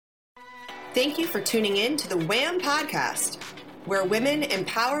Thank you for tuning in to the WHAM podcast, where women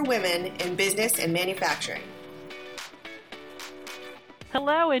empower women in business and manufacturing.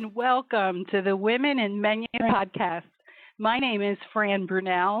 Hello and welcome to the Women in Manufacturing podcast. My name is Fran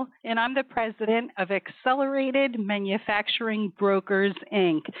Brunel, and I'm the president of Accelerated Manufacturing Brokers,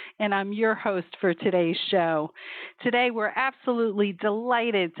 Inc., and I'm your host for today's show. Today, we're absolutely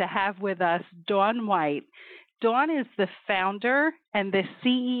delighted to have with us Dawn White. Dawn is the founder and the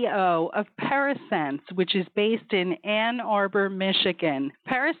CEO of Parasense, which is based in Ann Arbor, Michigan.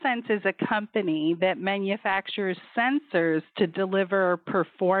 Parasense is a company that manufactures sensors to deliver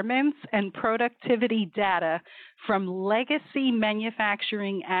performance and productivity data from legacy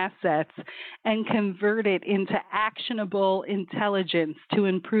manufacturing assets and convert it into actionable intelligence to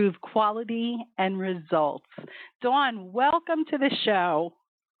improve quality and results. Dawn, welcome to the show.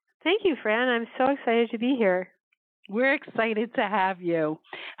 Thank you, Fran. I'm so excited to be here. We're excited to have you.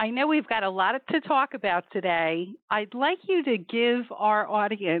 I know we've got a lot to talk about today. I'd like you to give our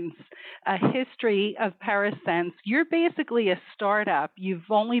audience a history of Parasense. You're basically a startup. You've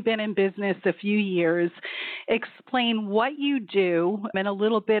only been in business a few years. Explain what you do and a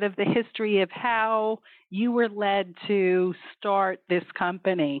little bit of the history of how you were led to start this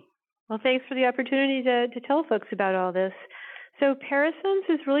company. Well, thanks for the opportunity to tell folks about all this. So Parasense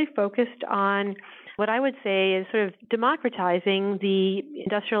is really focused on what I would say is sort of democratizing the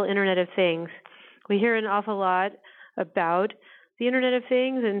industrial Internet of Things. We hear an awful lot about the Internet of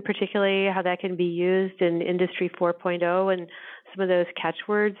Things, and particularly how that can be used in Industry 4.0 and some of those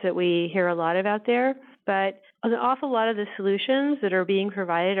catchwords that we hear a lot about there. But an awful lot of the solutions that are being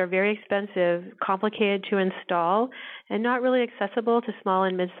provided are very expensive, complicated to install, and not really accessible to small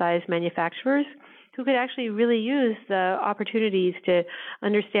and mid-sized manufacturers who could actually really use the opportunities to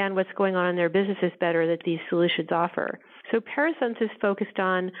understand what's going on in their businesses better that these solutions offer. So Parasense is focused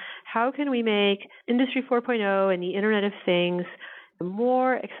on how can we make Industry 4.0 and the Internet of Things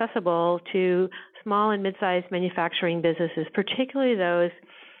more accessible to small and mid-sized manufacturing businesses, particularly those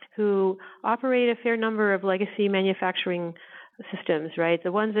who operate a fair number of legacy manufacturing systems, right?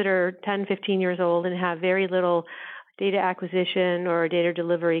 The ones that are 10, 15 years old and have very little data acquisition or data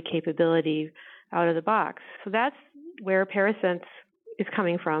delivery capability out of the box. So that's where Parasense is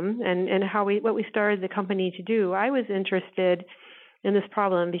coming from and what we started the company to do. I was interested in this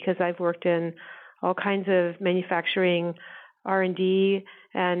problem because I've worked in all kinds of manufacturing R&D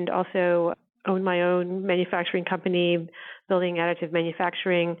and also own my own manufacturing company building additive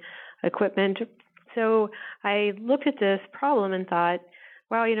manufacturing equipment. So I looked at this problem and thought,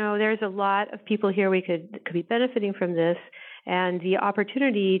 wow, there's a lot of people here we could be benefiting from this. And the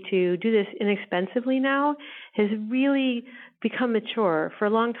opportunity to do this inexpensively now has really become mature. For a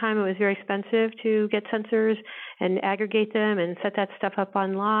long time, it was very expensive to get sensors and aggregate them and set that stuff up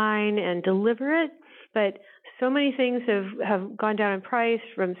online and deliver it. But so many things have gone down in price,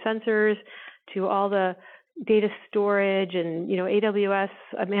 from sensors to all the data storage and, AWS,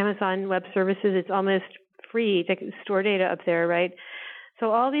 Amazon Web Services. It's almost free to store data up there, right? So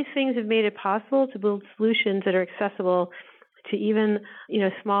all these things have made it possible to build solutions that are accessible to even,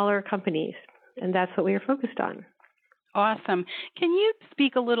 smaller companies. And that's what we are focused on. Awesome. Can you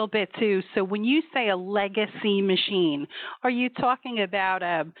speak a little bit too? So when you say a legacy machine, are you talking about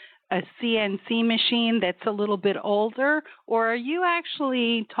a CNC machine that's a little bit older, or are you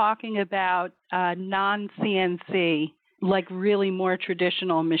actually talking about non-CNC, like really more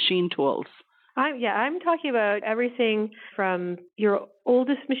traditional machine tools? I'm talking about everything from your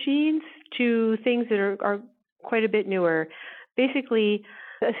oldest machines to things that are quite a bit newer. Basically,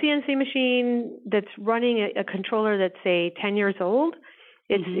 a CNC machine that's running a controller that's, say, 10 years old,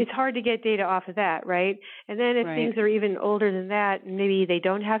 it's hard to get data off of that, right? And then if things are even older than that, maybe they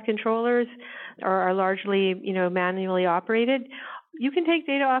don't have controllers or are largely, manually operated, you can take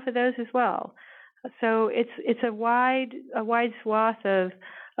data off of those as well. So it's a wide swath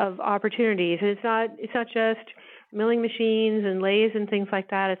of opportunities. And it's not just milling machines and lathes and things like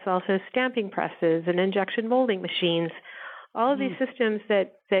that. It's also stamping presses and injection molding machines. All of these systems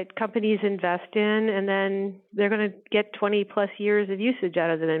that companies invest in, and then they're going to get 20 plus years of usage out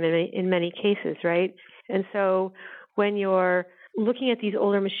of them in many cases, right? And so when you're looking at these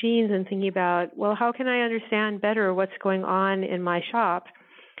older machines and thinking about, well, how can I understand better what's going on in my shop?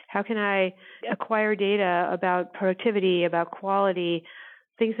 How can I acquire data about productivity, about quality,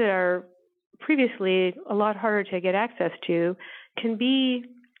 things that are previously a lot harder to get access to, can be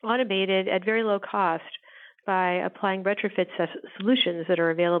automated at very low cost by applying retrofit solutions that are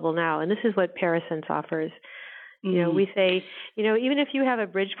available now. And this is what Parasense offers. We say, even if you have a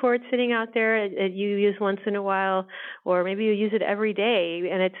Bridgeport sitting out there that you use once in a while, or maybe you use it every day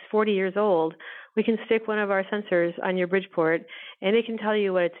and it's 40 years old, we can stick one of our sensors on your Bridgeport and it can tell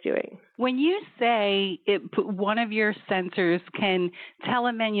you what it's doing. When you say one of your sensors can tell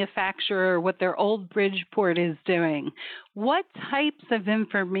a manufacturer what their old Bridgeport is doing, what types of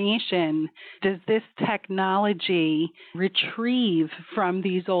information does this technology retrieve from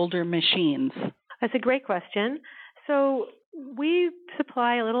these older machines? That's a great question. So we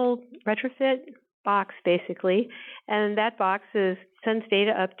supply a little retrofit box, basically, and that box sends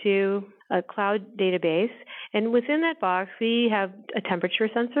data up to a cloud database. And within that box, we have a temperature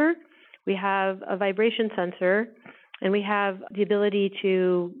sensor, we have a vibration sensor, and we have the ability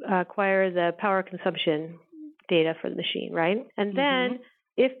to acquire the power consumption data for the machine, right? And then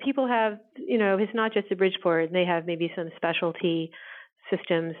if people have, it's not just a Bridgeport, and they have maybe some specialty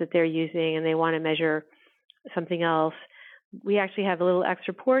systems that they're using and they want to measure something else, we actually have a little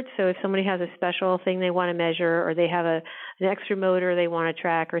extra port. So if somebody has a special thing they want to measure, or they have an extra motor they want to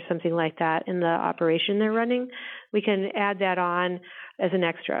track or something like that in the operation they're running, we can add that on as an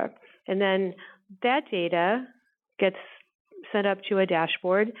extra. And then that data gets sent up to a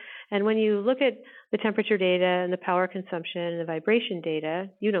dashboard. And when you look at the temperature data and the power consumption and the vibration data,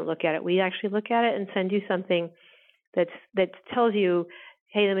 you don't look at it. We actually look at it and send you something that tells you,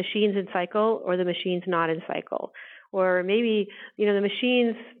 hey, the machine's in cycle or the machine's not in cycle. Or maybe, the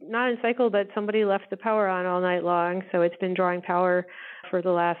machine's not in cycle, but somebody left the power on all night long, so it's been drawing power for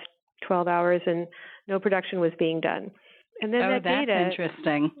the last 12 hours and no production was being done. And then that that's data,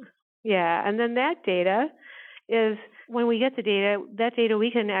 interesting. Yeah, and then that data is, when we get the data, that data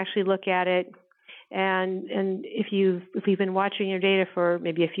we can actually look at it, and if we've been watching your data for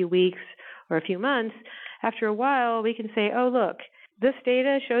maybe a few weeks or a few months, after a while we can say, oh, look, this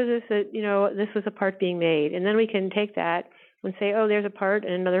data shows us that, this was a part being made. And then we can take that and say, oh, there's a part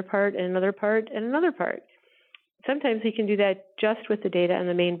and another part and another part and another part. Sometimes we can do that just with the data in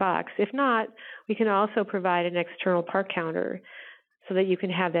the main box. If not, we can also provide an external part counter so that you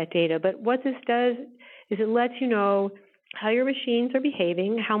can have that data. But what this does is it lets you know how your machines are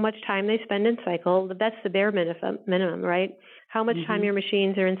behaving, how much time they spend in cycle. That's the bare minimum, right? How much time your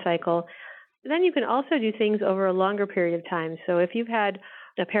machines are in cycle. Then you can also do things over a longer period of time. So if you've had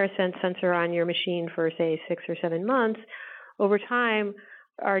a Parasense sensor on your machine for, say, 6 or 7 months, over time,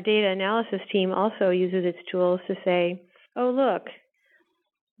 our data analysis team also uses its tools to say, oh, look,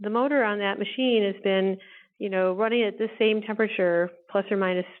 the motor on that machine has been, running at the same temperature, plus or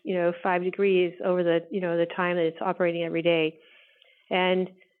minus, 5 degrees over the time that it's operating every day. And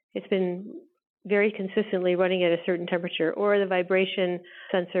it's been very consistently running at a certain temperature, or the vibration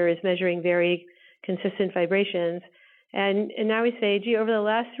sensor is measuring very consistent vibrations. And now we say, gee, over the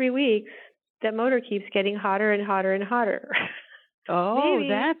last 3 weeks, that motor keeps getting hotter and hotter and hotter. Oh, Maybe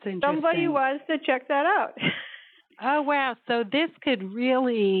that's interesting. somebody wants to check that out. Oh, wow. So this could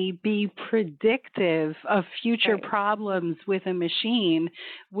really be predictive of future problems with a machine,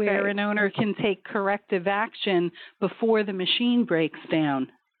 where an owner can take corrective action before the machine breaks down.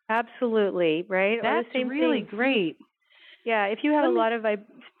 Absolutely, right? That's really great. Yeah, if you have a lot of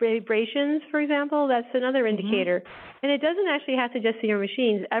vibrations, for example, that's another indicator. And it doesn't actually have to just be your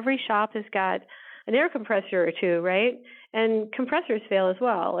machines. Every shop has got an air compressor or two, right? And compressors fail as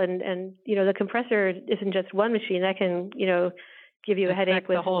well. And the compressor isn't just one machine. That can, give you a headache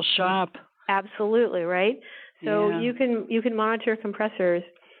with the whole shop. Absolutely, right? So you can monitor compressors.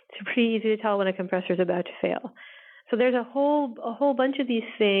 It's pretty easy to tell when a compressor is about to fail. So there's a whole bunch of these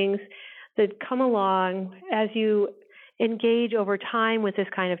things that come along as you engage over time with this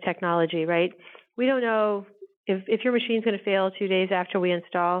kind of technology, right? We don't know if your machine's going to fail 2 days after we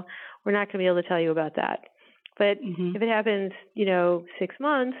install. We're not going to be able to tell you about that. But if it happens, 6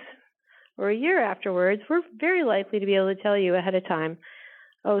 months or a year afterwards, we're very likely to be able to tell you ahead of time,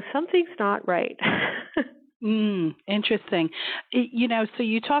 oh, something's not right. Interesting. So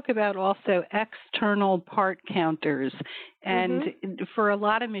you talk about also external part counters. And for a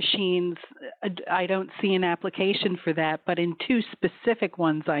lot of machines, I don't see an application for that, but in 2 specific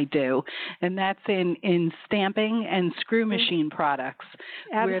ones I do. And that's in stamping and screw machine products,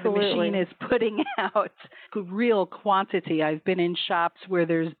 where the machine is putting out real quantity. I've been in shops where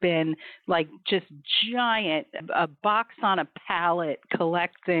there's been like just giant, a box on a pallet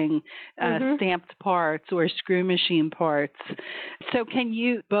collecting stamped parts or screw machine parts. So can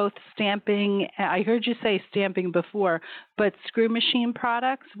you, both stamping, I heard you say stamping before, but screw machine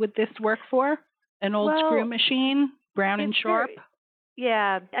products, would this work for? An old screw machine, Brown and Sharp?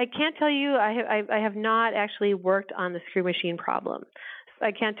 Yeah, I can't tell you. I have not actually worked on the screw machine problem.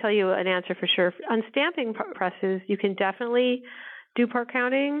 I can't tell you an answer for sure. On stamping presses, you can definitely do part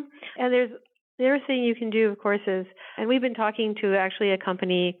counting. And the other thing you can do, of course, is, and we've been talking to actually a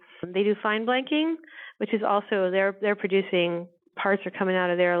company, they do fine blanking, which is also, they're producing parts are coming out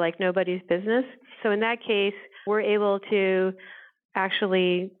of there like nobody's business. So in that case, we're able to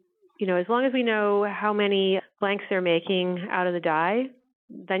actually, as long as we know how many blanks they're making out of the die,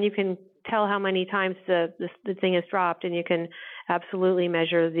 then you can tell how many times the thing is dropped, and you can absolutely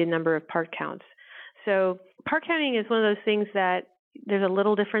measure the number of part counts. So part counting is one of those things that there's a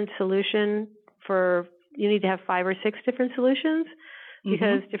little different solution for, you need to have 5 or 6 different solutions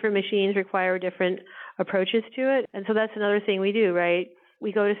because different machines require different approaches to it. And so that's another thing we do, right?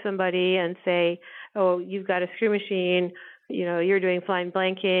 We go to somebody and say, oh, you've got a screw machine, you're doing fine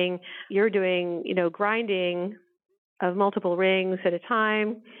blanking, you're doing, grinding of multiple rings at a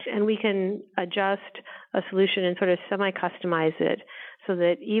time, and we can adjust a solution and sort of semi-customize it so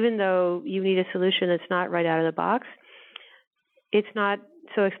that even though you need a solution that's not right out of the box, it's not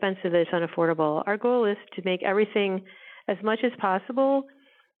so expensive that it's unaffordable. Our goal is to make everything as much as possible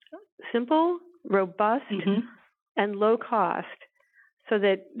simple, robust, and low cost so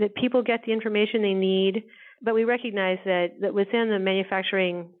that people get the information they need. But we recognize that within the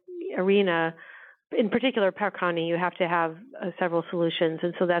manufacturing arena, in particular part counting, you have to have several solutions.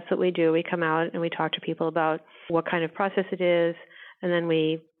 And so that's what we do. We come out and we talk to people about what kind of process it is, and then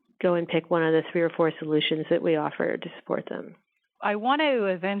we go and pick one of the 3 or 4 solutions that we offer to support them. I want to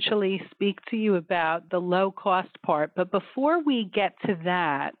eventually speak to you about the low-cost part, but before we get to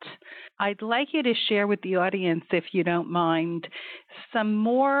that, I'd like you to share with the audience, if you don't mind, some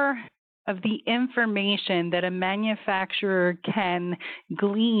more of the information that a manufacturer can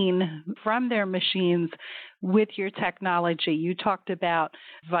glean from their machines with your technology. You talked about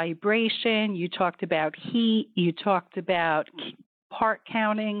vibration, you talked about heat, you talked about part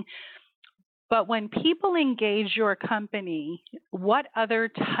counting. But when people engage your company, what other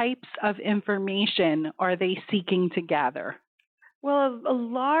types of information are they seeking to gather? Well, a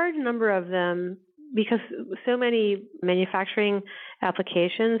large number of them, because so many manufacturing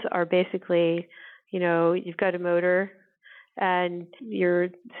applications are basically, you've got a motor and you're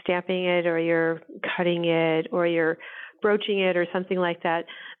stamping it or you're cutting it or you're broaching it or something like that.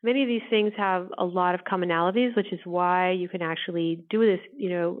 Many of these things have a lot of commonalities, which is why you can actually do this,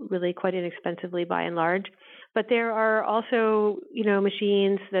 really quite inexpensively by and large. But there are also,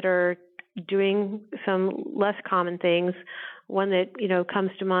 machines that are doing some less common things. One that, comes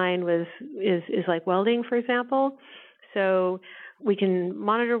to mind is like welding, for example. So we can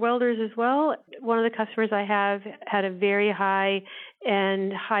monitor welders as well. One of the customers I have had a very high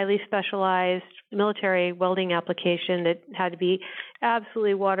and highly specialized military welding application that had to be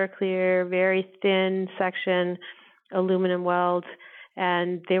absolutely water clear, very thin section aluminum welds,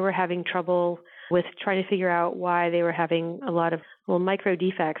 and they were having trouble with trying to figure out why they were having a lot of micro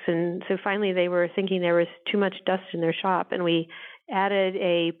defects. And so finally they were thinking there was too much dust in their shop, and we added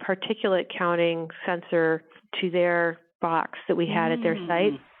a particulate counting sensor to their box that we had at their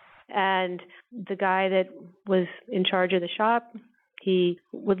site. And the guy that was in charge of the shop, he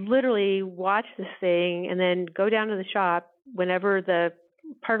would literally watch this thing and then go down to the shop whenever the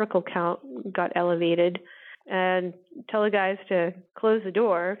particle count got elevated and tell the guys to close the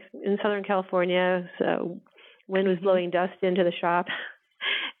door. In Southern California, so wind was blowing dust into the shop,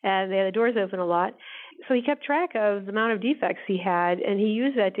 and they had the doors open a lot. So he kept track of the amount of defects he had, and he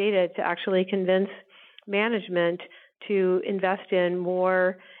used that data to actually convince management to invest in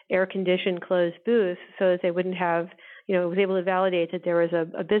more air-conditioned closed booths so that they wouldn't have, was able to validate that there was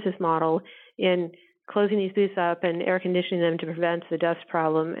a business model in closing these booths up and air conditioning them to prevent the dust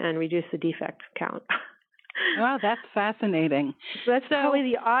problem and reduce the defect count. Wow, that's fascinating. So that's probably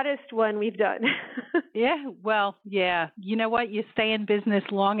the oddest one we've done. Yeah. You know what? You stay in business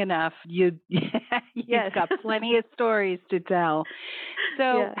long enough, you've got plenty of stories to tell.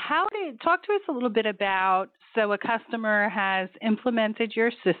 So talk to us a little bit about, so a customer has implemented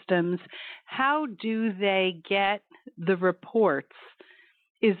your systems. How do they get the reports?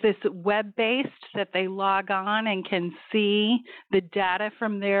 Is this web-based that they log on and can see the data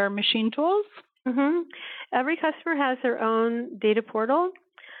from their machine tools? Every customer has their own data portal,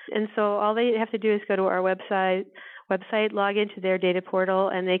 and so all they have to do is go to our website, log into their data portal,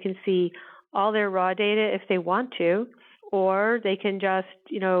 and they can see all their raw data if they want to, or they can just,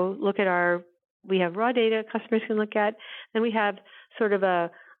 look at we have raw data customers can look at, and we have sort of an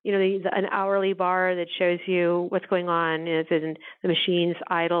hourly bar that shows you what's going on, is it the machine's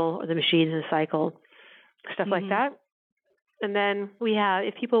idle or the machine's in cycle, stuff like that. And then we have,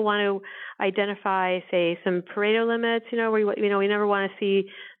 if people want to identify, say, some Pareto limits, where we never want to see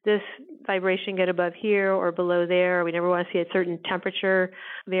this vibration get above here or below there. We never want to see a certain temperature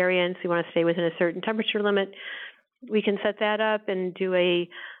variance. We want to stay within a certain temperature limit. We can set that up and do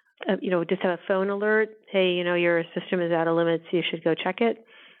just have a phone alert. Hey, your system is out of limits. You should go check it.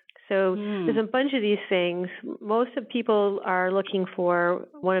 So there's a bunch of these things. Most of people are looking for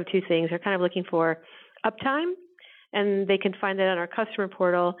one of two things. They're kind of looking for uptime, and they can find that on our customer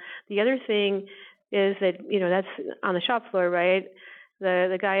portal. The other thing is that, that's on the shop floor, right?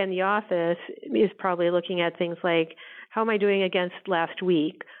 The guy in the office is probably looking at things like, how am I doing against last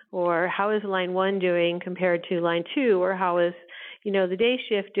week? Or how is line 1 doing compared to line 2? Or how is, the day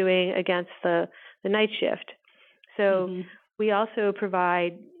shift doing against the night shift? So we also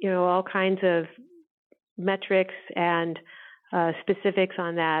provide, all kinds of metrics and specifics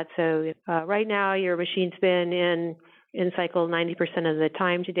on that. So right now your machine's been in cycle 90% of the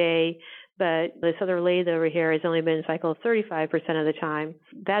time today, but this other lathe over here has only been in cycle 35% of the time.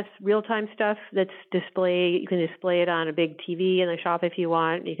 That's real-time stuff that's displayed. You can display it on a big TV in the shop if you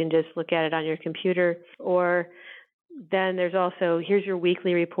want. You can just look at it on your computer. Or then there's also, here's your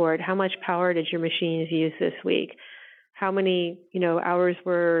weekly report. How much power did your machines use this week? How many, hours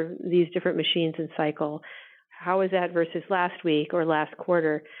were these different machines in cycle? How is that versus last week or last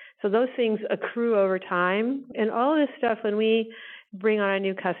quarter? So those things accrue over time. And all of this stuff, when we bring on a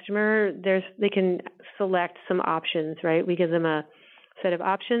new customer, they can select some options, right? We give them a set of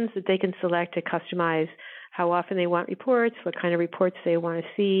options that they can select to customize how often they want reports, what kind of reports they want to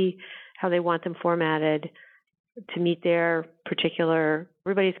see, how they want them formatted to meet their particular,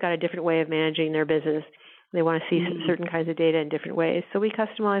 everybody's got a different way of managing their business. They want to see certain kinds of data in different ways. So we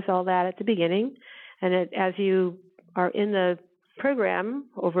customize all that at the beginning. And as you are in the program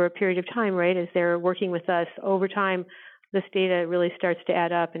over a period of time, right, as they're working with us over time, this data really starts to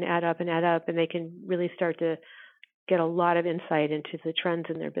add up and add up and add up, and they can really start to get a lot of insight into the trends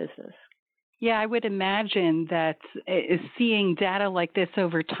in their business. Yeah, I would imagine that seeing data like this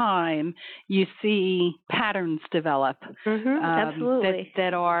over time, you see patterns develop. Absolutely.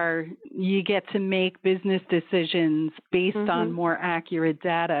 You get to make business decisions based on more accurate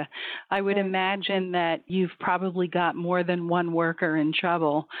data. I would imagine that you've probably got more than one worker in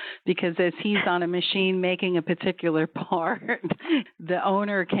trouble, because as he's on a machine making a particular part, the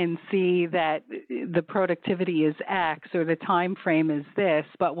owner can see that the productivity is X or the time frame is this,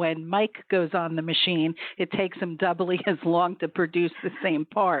 but when Mike goes on the machine, it takes him doubly as long to produce the same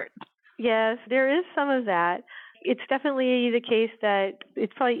part. Yes, there is some of that. It's definitely the case that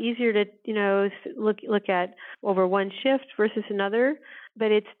it's probably easier to, look at over one shift versus another, but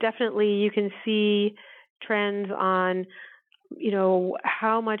it's definitely, you can see trends on,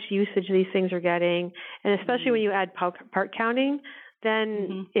 how much usage these things are getting, and especially when you add part counting,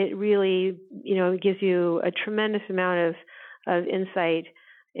 then it really, gives you a tremendous amount of insight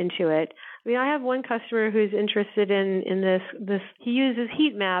into it. I mean, I have one customer who's interested in this. He uses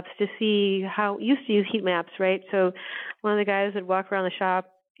heat maps to see used to use heat maps, right? So one of the guys would walk around the shop,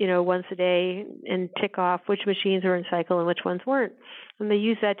 once a day and tick off which machines were in cycle and which ones weren't. And they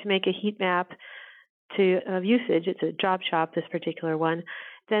use that to make a heat map of usage. It's a job shop, this particular one.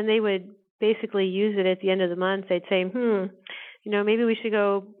 Then they would basically use it at the end of the month. They'd say, maybe we should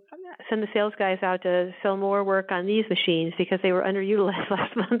go send the sales guys out to sell more work on these machines because they were underutilized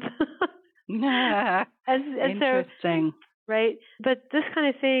last month. Interesting. So, right? But this kind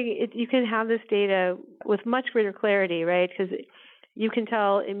of thing, you can have this data with much greater clarity, right? Because you can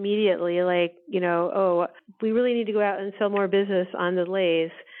tell immediately, like, we really need to go out and sell more business on the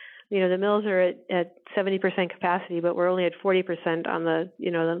lathes. The mills are at 70% capacity, but we're only at 40% on the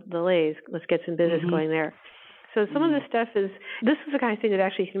lathes. Let's get some business going there. So some of this stuff this is the kind of thing that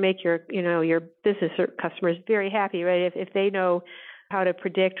actually can make your business or customers very happy, right? If they know how to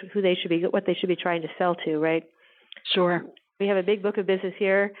predict what they should be trying to sell to, right? Sure. We have a big book of business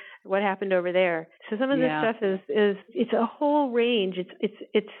here. What happened over there? So some of this stuff is it's a whole range.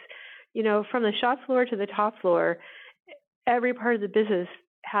 It's from the shop floor to the top floor, every part of the business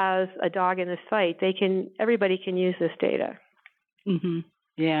has a dog in this fight. Everybody can use this data.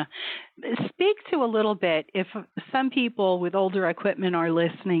 Yeah. Speak to a little bit, if some people with older equipment are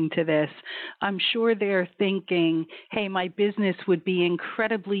listening to this, I'm sure they're thinking, hey, my business would be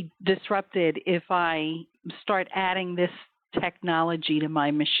incredibly disrupted if I start adding this technology to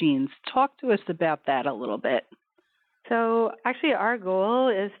my machines. Talk to us about that a little bit. So actually our goal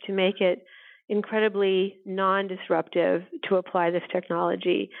is to make it incredibly non-disruptive to apply this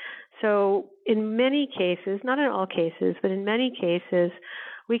technology. So in many cases, not in all cases, but in many cases,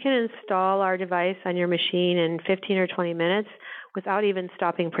 we can install our device on your machine in 15 or 20 minutes without even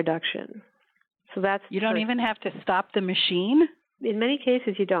stopping production. So that's You don't even have to stop the machine? In many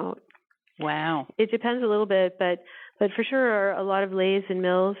cases, you don't. Wow. It depends a little bit, but for sure, a lot of lathes and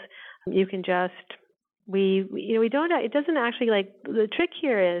mills, you can just we don't. It doesn't actually the trick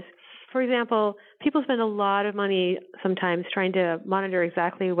here is, for example, people spend a lot of money sometimes trying to monitor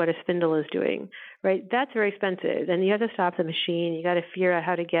exactly what a spindle is doing, right? That's very expensive, and you have to stop the machine. You got to figure out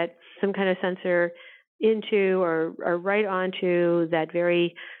how to get some kind of sensor into or right onto that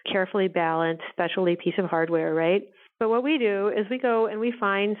very carefully balanced specialty piece of hardware, right? But what we do is we go and we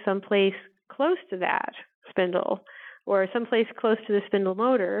find some place close to that spindle or someplace close to the spindle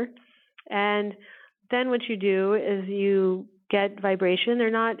motor, and then what you do is you get vibration.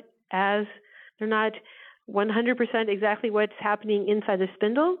 They're not 100% exactly what's happening inside the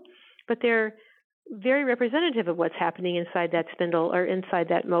spindle, but they're very representative of what's happening inside that spindle or inside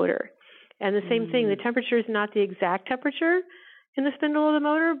that motor. And the same thing, the temperature is not the exact temperature in the spindle of the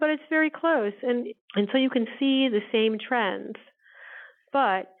motor, but it's very close. And so you can see the same trends.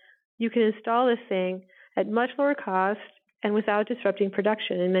 But you can install this thing at much lower cost and without disrupting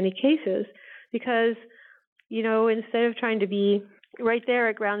production in many cases because, instead of trying to be right there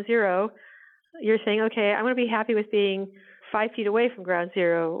at ground zero, you're saying, okay, I'm going to be happy with being 5 feet away from ground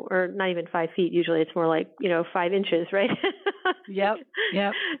zero, or not even 5 feet. Usually it's more like, 5 inches, right? Yep.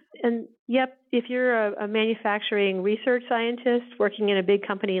 And if you're a manufacturing research scientist working in a big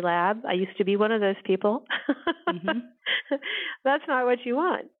company lab, I used to be one of those people. Mm-hmm. That's not what you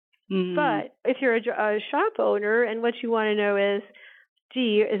want. Mm-hmm. But if you're a shop owner and what you want to know is,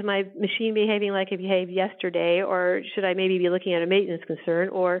 gee, is my machine behaving like it behaved yesterday, or should I maybe be looking at a maintenance concern,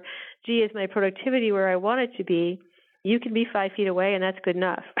 or gee, is my productivity where I want it to be? You can be 5 feet away, and that's good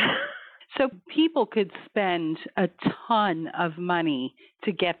enough. So people could spend a ton of money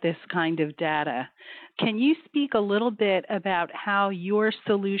to get this kind of data. Can you speak a little bit about how your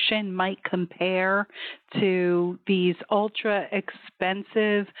solution might compare to these ultra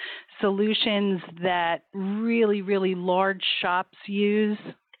expensive solutions that really, really large shops use?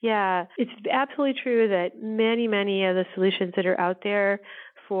 Yeah, it's absolutely true that many, many of the solutions that are out there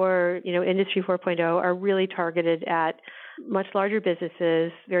for, Industry 4.0 are really targeted at much larger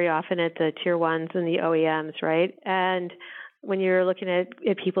businesses, very often at the tier ones and the OEMs, right? And when you're looking at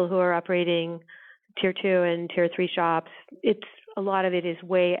people who are operating tier 2 and tier 3 shops, a lot of it is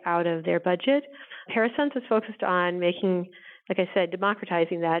way out of their budget. Parasense is focused on making, like I said,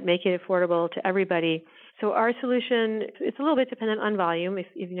 democratizing that, making it affordable to everybody. So our solution, it's a little bit dependent on volume. If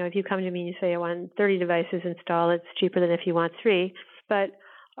you come to me and you say I want 30 devices installed, it's cheaper than if you want 3. But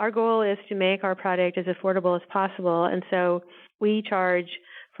our goal is to make our product as affordable as possible, and so we charge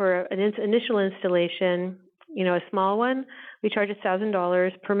for an initial installation, a small one, we charge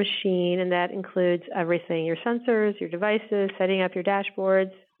 $1,000 per machine, and that includes everything, your sensors, your devices, setting up your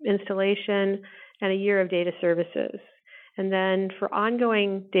dashboards, installation, and a year of data services. And then for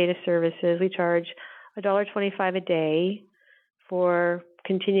ongoing data services, we charge $1.25 a day for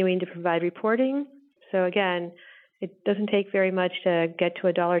continuing to provide reporting. So again, it doesn't take very much to get to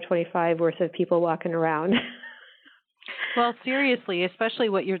 $1.25 worth of people walking around. Well, seriously, especially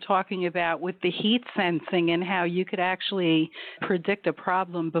what you're talking about with the heat sensing and how you could actually predict a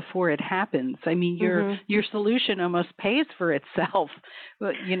problem before it happens. I mean, your solution almost pays for itself,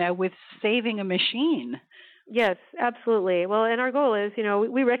 with saving a machine. Yes, absolutely. Well, and our goal is,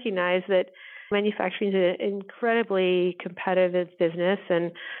 we recognize that manufacturing is an incredibly competitive business,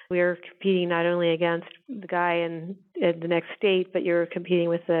 and we're competing not only against the guy in the next state, but you're competing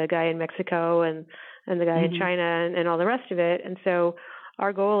with the guy in Mexico and the guy in China and all the rest of it. And so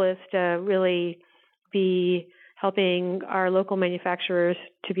our goal is to really be helping our local manufacturers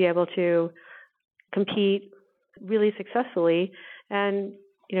to be able to compete really successfully and,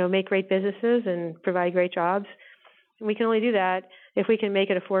 make great businesses and provide great jobs. And we can only do that if we can make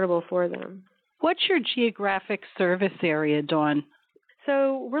it affordable for them. What's your geographic service area, Dawn?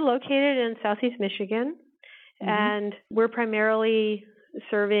 So we're located in Southeast Michigan, and we're primarily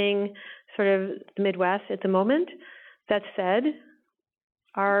serving sort of the Midwest at the moment. That said,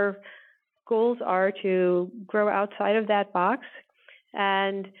 our goals are to grow outside of that box,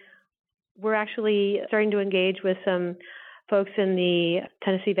 and we're actually starting to engage with some folks in the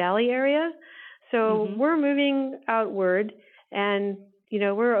Tennessee Valley area. So we're moving outward, and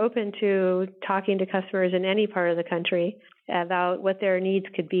we're open to talking to customers in any part of the country about what their needs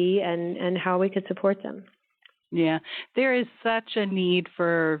could be and how we could support them. Yeah, there is such a need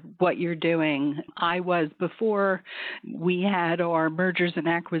for what you're doing. Before we had our mergers and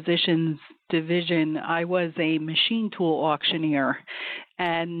acquisitions division, I was a machine tool auctioneer.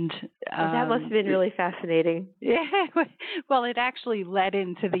 And that must have been really fascinating. Yeah, well, it actually led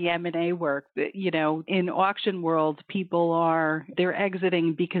into the M&A work. You know, in auction world, they're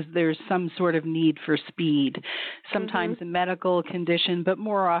exiting because there's some sort of need for speed. Sometimes a medical condition, but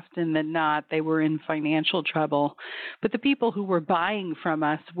more often than not, they were in financial trouble. But the people who were buying from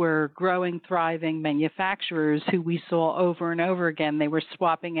us were growing, thriving manufacturers who we saw over and over again. They were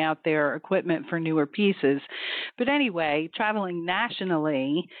swapping out their equipment for newer pieces. But anyway, traveling nationally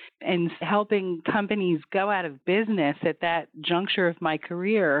and helping companies go out of business at that juncture of my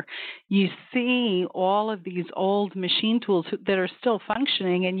career, you see all of these old machine tools that are still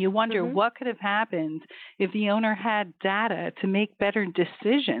functioning, and you wonder what could have happened if the owner had data to make better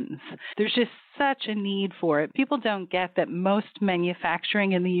decisions. There's just such a need for it. People don't get that most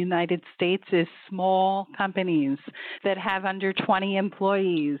manufacturing in the United States is small companies that have under 20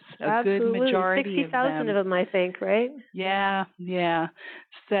 employees. Absolutely. Good majority 60,000 of them, I think, right? Yeah.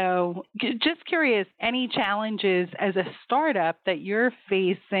 So just curious, any challenges as a startup that you're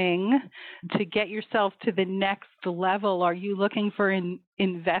facing to get yourself to the next level? Are you looking for an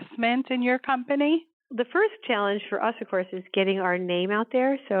investment in your company? The first challenge for us, of course, is getting our name out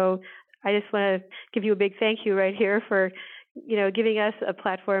there. So I just want to give you a big thank you right here for, giving us a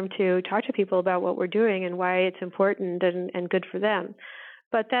platform to talk to people about what we're doing and why it's important and good for them.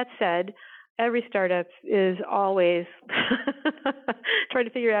 But that said, every startup is always trying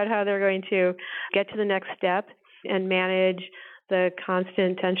to figure out how they're going to get to the next step and manage the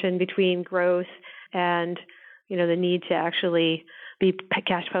constant tension between growth and, the need to actually be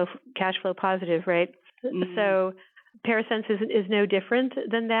cash flow positive, right? So Parasense is no different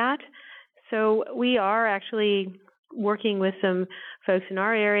than that. So we are actually working with some folks in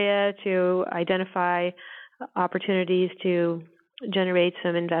our area to identify opportunities to generate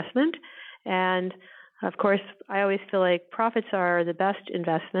some investment. And of course, I always feel like profits are the best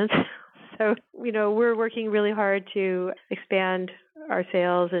investments. So, we're working really hard to expand our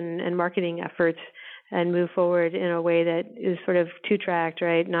sales and marketing efforts and move forward in a way that is sort of two-tracked,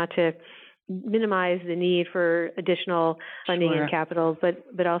 right? Not to minimize the need for additional funding and capital,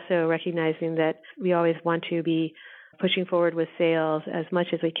 but also recognizing that we always want to be pushing forward with sales as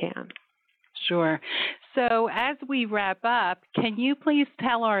much as we can. Sure. So as we wrap up, can you please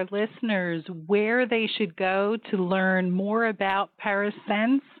tell our listeners where they should go to learn more about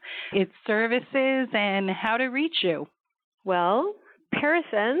Parasense, its services, and how to reach you? Well,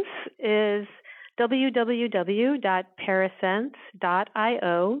 Parasense is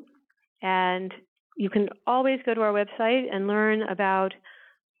www.parasense.io, and you can always go to our website and learn about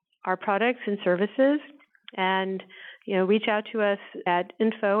our products and services, and reach out to us at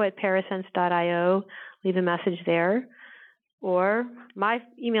info@parasense.io, leave a message there. Or my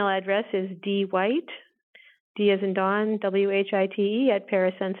email address is dwite, D as in Dawn, WHITE,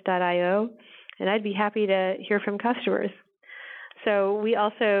 @parasense.io, and I'd be happy to hear from customers. So we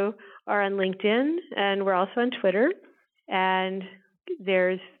also are on LinkedIn, and we're also on Twitter, and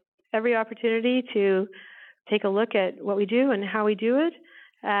there's every opportunity to take a look at what we do and how we do it.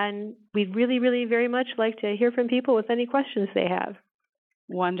 And we'd really, really very much like to hear from people with any questions they have.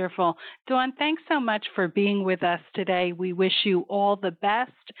 Wonderful. Dawn, thanks so much for being with us today. We wish you all the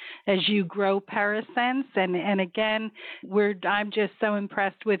best as you grow Parasense. And again, I'm just so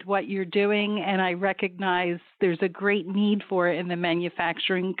impressed with what you're doing, and I recognize there's a great need for it in the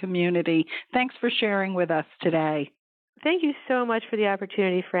manufacturing community. Thanks for sharing with us today. Thank you so much for the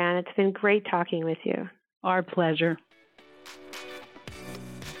opportunity, Fran. It's been great talking with you. Our pleasure.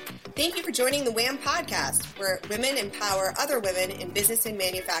 Thank you for joining the WHAM podcast, where women empower other women in business and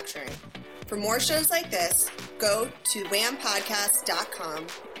manufacturing. For more shows like this, go to whampodcast.com.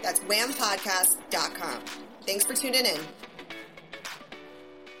 That's whampodcast.com. Thanks for tuning in.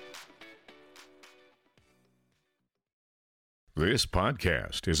 This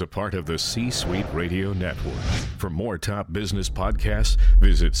podcast is a part of the C-Suite Radio Network. For more top business podcasts,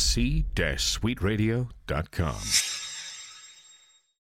 visit c-suiteradio.com.